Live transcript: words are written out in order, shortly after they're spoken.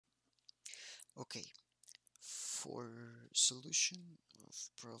Okay, for solution of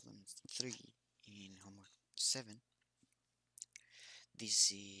problem 3 in homework 7,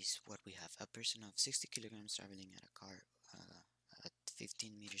 this is what we have. A person of 60 kilograms traveling at a car at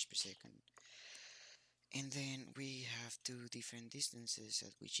 15 meters per second. And then we have two different distances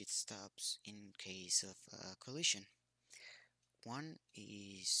at which it stops in case of a collision. One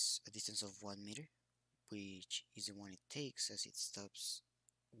is a distance of 1 meter, which is the one it takes as it stops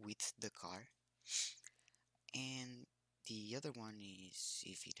with the car. And the other one is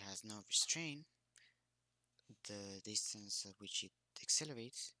if it has no restraint, the distance at which it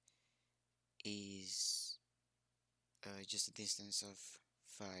accelerates is just a distance of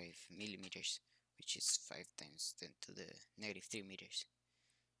 5 millimeters, which is 5 times 10 to the negative 3 meters.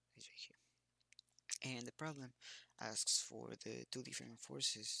 It's right here. And the problem asks for the two different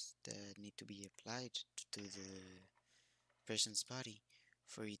forces that need to be applied to the person's body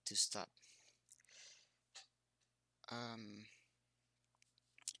for it to stop.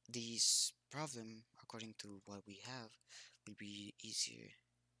 This problem, according to what we have, will be easier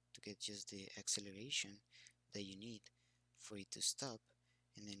to get just the acceleration that you need for it to stop,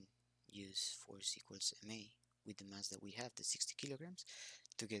 and then use force equals ma with the mass that we have, the 60 kilograms,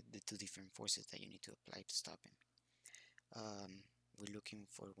 to get the two different forces that you need to apply to stop him. We're looking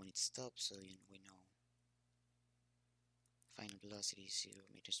for when it stops, so we know final velocity is 0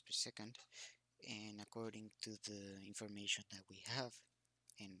 meters per second, and according to the information that we have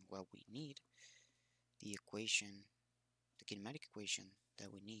and what we need, the equation, the kinematic equation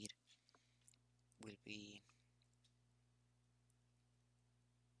that we need will be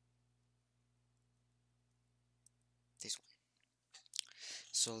this one.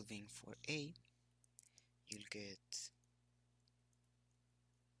 Solving for A, you'll get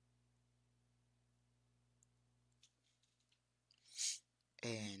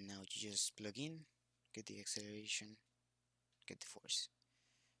and now you just plug in, get the acceleration, get the force.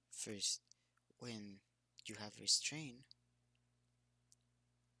 First, when you have restraint,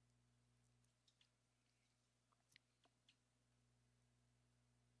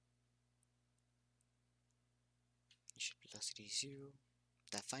 initial velocity is 0,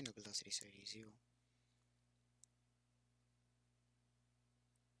 the final velocity is 0.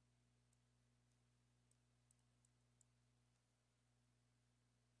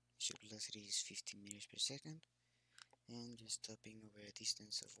 Initial velocity is 15 meters per second, and you're stopping over a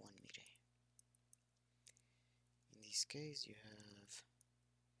distance of 1 meter. In this case, you have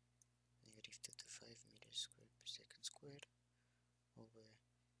negative 225 meters squared per second squared over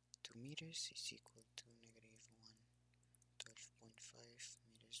 2 meters is equal to negative 112.5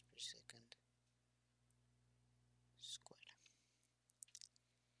 meters per second squared.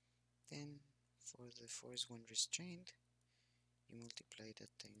 Then for the force when restrained, you multiply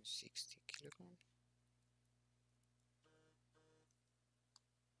that times 60 kilograms.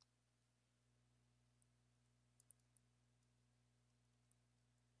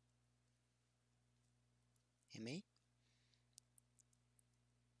 MA.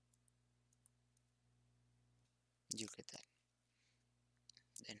 You get that.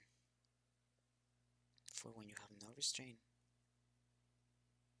 Then for when you have no restraint,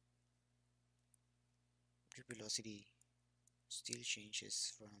 your velocity still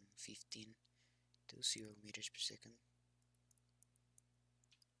changes from 15 to 0 meters per second.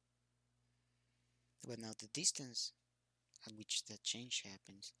 But now the distance at which that change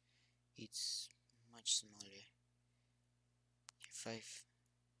happens, it's much smaller, 5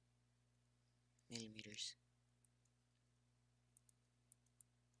 millimeters.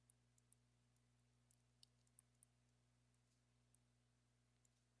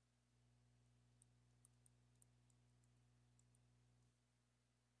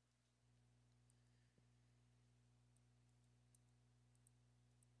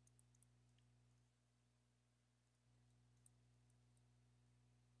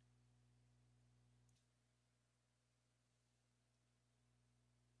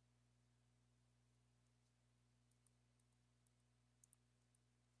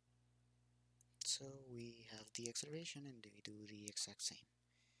 So we have the acceleration and we do the exact same.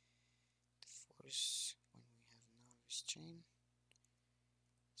 The force when we have no restraint,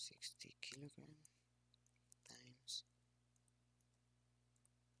 60 kilograms times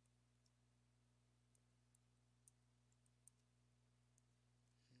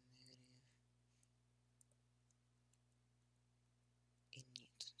negative in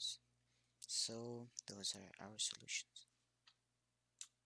newtons. So those are our solutions.